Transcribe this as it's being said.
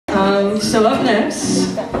So up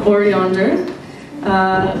next, or yonder,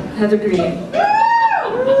 Heather Green.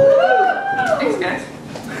 Thanks, guys.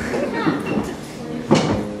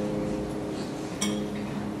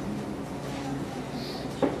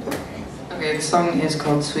 Okay, the song is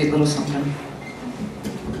called Sweet Little Something.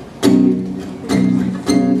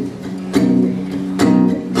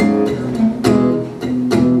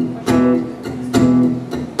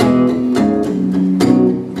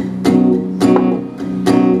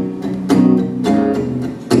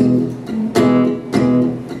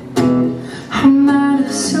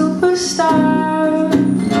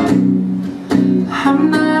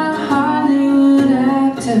 I'm not a Hollywood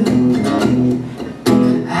actor.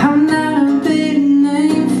 I'm not a big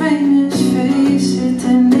name, famous face at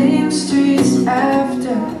the name streets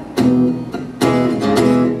after.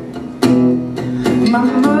 My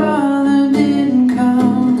mother didn't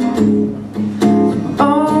come from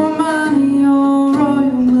all money or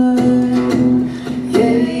royal blood.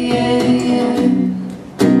 Yeah, yeah, yeah.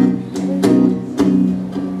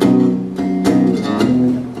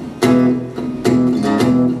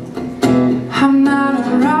 I'm not a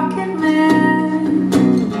rocket man.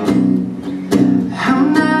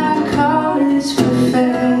 I'm not a college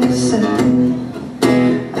professor.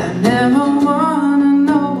 I never won a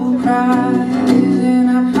Nobel Prize, and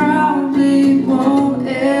I probably won't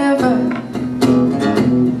ever.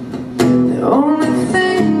 The only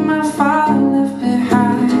thing my father left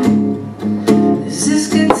behind is this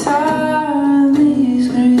guitar and these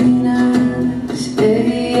green eyes. Yeah,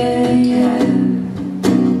 yeah, yeah.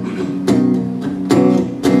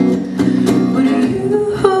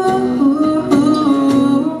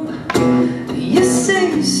 You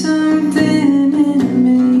say something in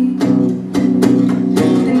me,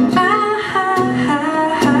 and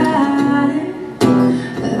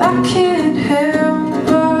I can't help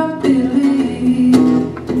but believe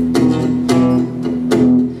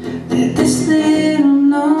that this little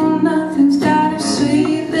know-nothing's got a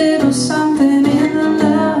sweet little something in the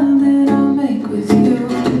love that I'll make with you.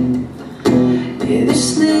 Yeah,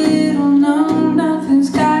 this little know-nothing's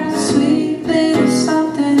got a sweet little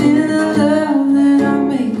something in the love that I'll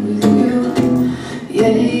make with you. Yeah,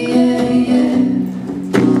 yeah, yeah.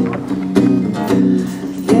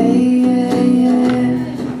 Yeah, yeah, yeah.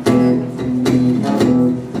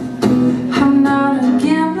 I'm not a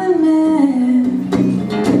gambling man.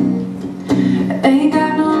 Ain't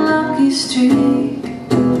got no lucky streak.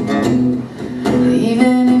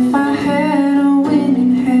 Even if I had a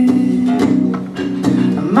winning hand,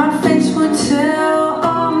 my face would tell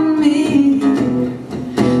on me.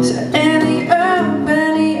 So any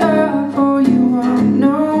up, or you won't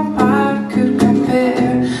know I could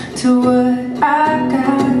compare to what I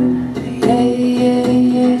got. Yeah, yeah,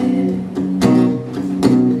 yeah.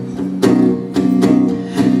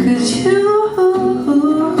 'Cause you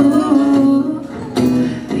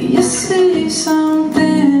see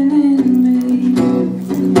something in me,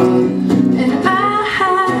 and I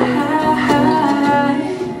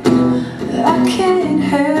can't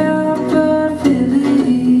help but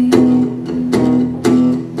believe.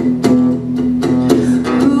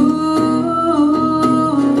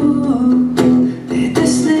 That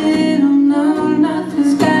this little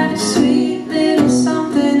know-nothing's got a sweet little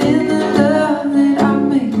something in the love that I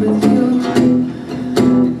make with you.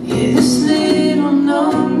 Yeah, this little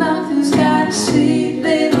know-nothing's got a sweet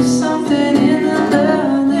little something in the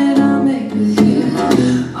love that I make with you.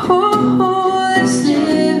 Oh, this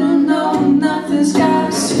little know-nothing's got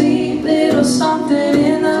a sweet little something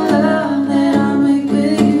in the love that I make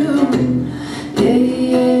with you. Yeah,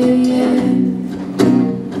 yeah, yeah.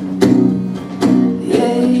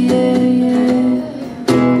 Yeah, yeah, yeah.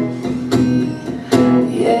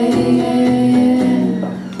 Yeah, yeah, yeah.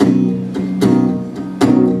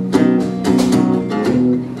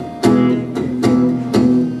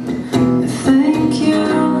 Thank you,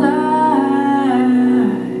 life.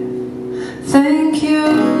 Thank you,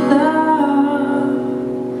 love.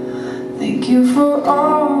 Thank you for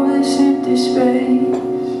all this empty space.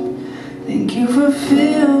 Thank you for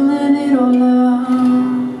filling it all up.